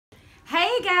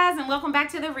Hey guys, and welcome back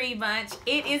to the Reid Bunch.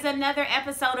 It is another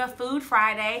episode of Food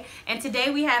Friday, and today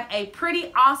we have a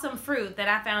pretty awesome fruit that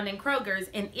I found in Kroger's,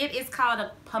 and it is called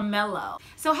a pomelo.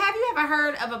 So have you ever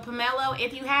heard of a pomelo?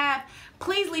 If you have,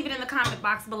 please leave it in the comment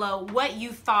box below what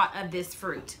you thought of this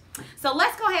fruit. So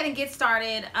let's go ahead and get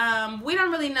started. We don't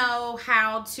really know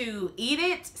how to eat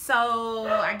it, so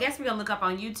I guess we're gonna look up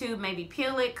on YouTube, maybe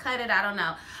peel it, cut it, I don't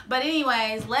know. But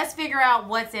anyways, let's figure out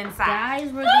what's inside.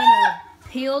 Guys, we're gonna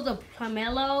peel the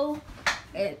pomelo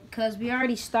because we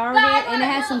already started and it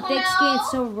has some thick skin,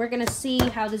 so we're gonna see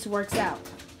how this works out.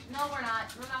 No, we're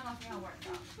not. We're not gonna see how it works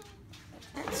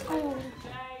out. That's cool.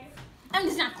 I'm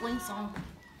just not clean, so.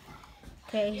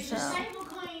 Okay, so.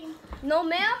 No,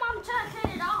 ma'am, I'm trying to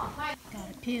clean it off.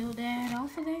 Gotta peel that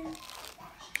off of there.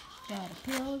 Gotta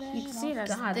peel that. You can see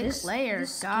that's God, thick this layer.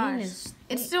 This skin Gosh, is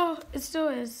it still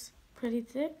is pretty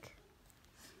thick.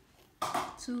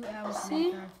 2 hours See?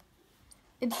 later.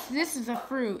 This is a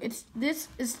fruit. This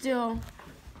is still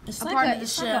It's a like part a, of the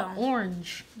it's shell. like an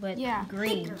orange, but Yeah,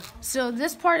 green. thicker. So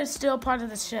this part is still part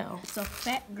of the shell. It's a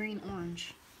fat green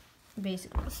orange,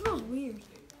 basically. It smells weird. It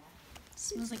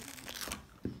smells like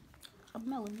a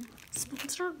melon.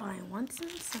 Sponsored by Once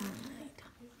Inside.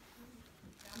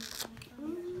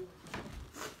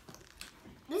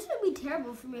 This would be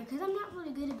terrible for me because I'm not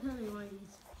really good at peeling one of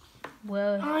these.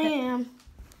 Well, I am.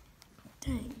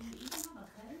 Dang.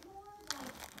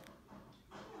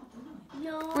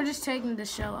 No. We're just taking the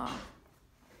shell off.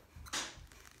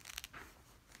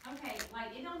 Okay,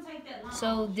 like it don't take that long.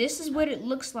 so this is what it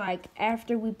looks like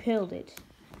after we peeled it.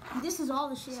 This is all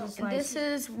the shell. It's And like, this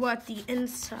is what the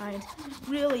inside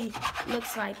really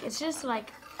looks like. It's just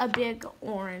like a big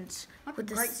orange with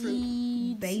the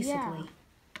seeds. basically.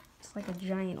 It's like a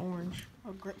giant orange.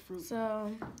 Oh, grapefruit.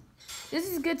 So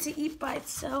this is good to eat by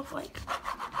itself. Like,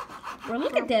 Bro,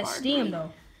 look at that stem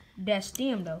though. That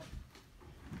stem though.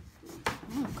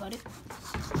 I'm gonna cut it.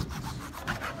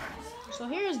 So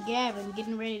here's Gavin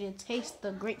getting ready to taste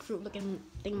the grapefruit looking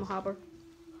thingamahobber.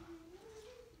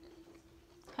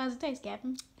 How does it taste,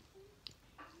 Gavin?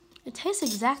 it tastes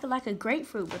exactly like a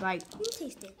grapefruit, but like You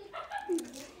taste it.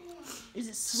 Is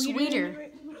it sweeter? Sweeter.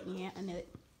 Yeah, I knew it.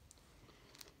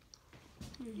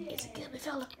 it's a good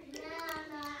fella.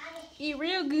 Eat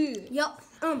real good. Yup.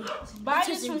 Buy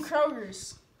this from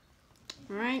Kroger's.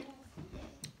 Alright?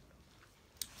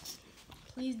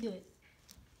 Please do it.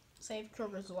 Save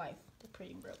Kroger's life. They're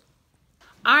pretty broke.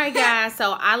 All right, guys,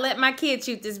 so I let my kids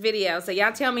shoot this video, so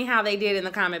y'all tell me how they did in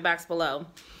the comment box below.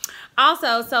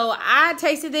 Also, so I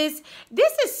tasted this.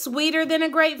 This is sweeter than a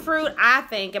grapefruit, I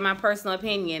think, in my personal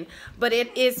opinion, but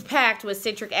it is packed with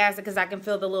citric acid because I can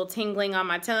feel the little tingling on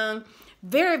my tongue.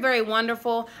 Very, very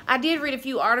wonderful. I did read a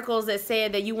few articles that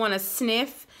said that you want to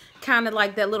sniff kind of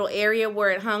like that little area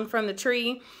where it hung from the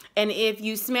tree, and if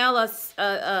you smell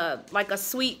like a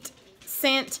sweet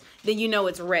scent, then you know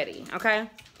it's ready, okay?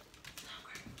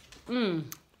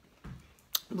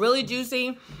 Really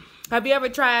juicy. Have you ever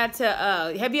tried to,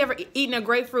 have you ever eaten a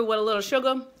grapefruit with a little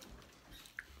sugar?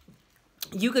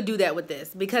 You could do that with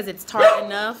this because it's tart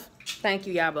enough. Thank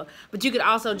you, Yaba. But you could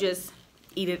also just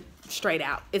eat it straight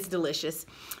out. It's delicious.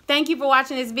 Thank you for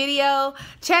watching this video.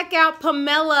 Check out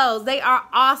Pomelos. They are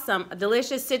awesome. A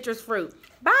delicious citrus fruit.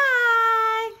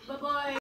 Bye. Bye-bye.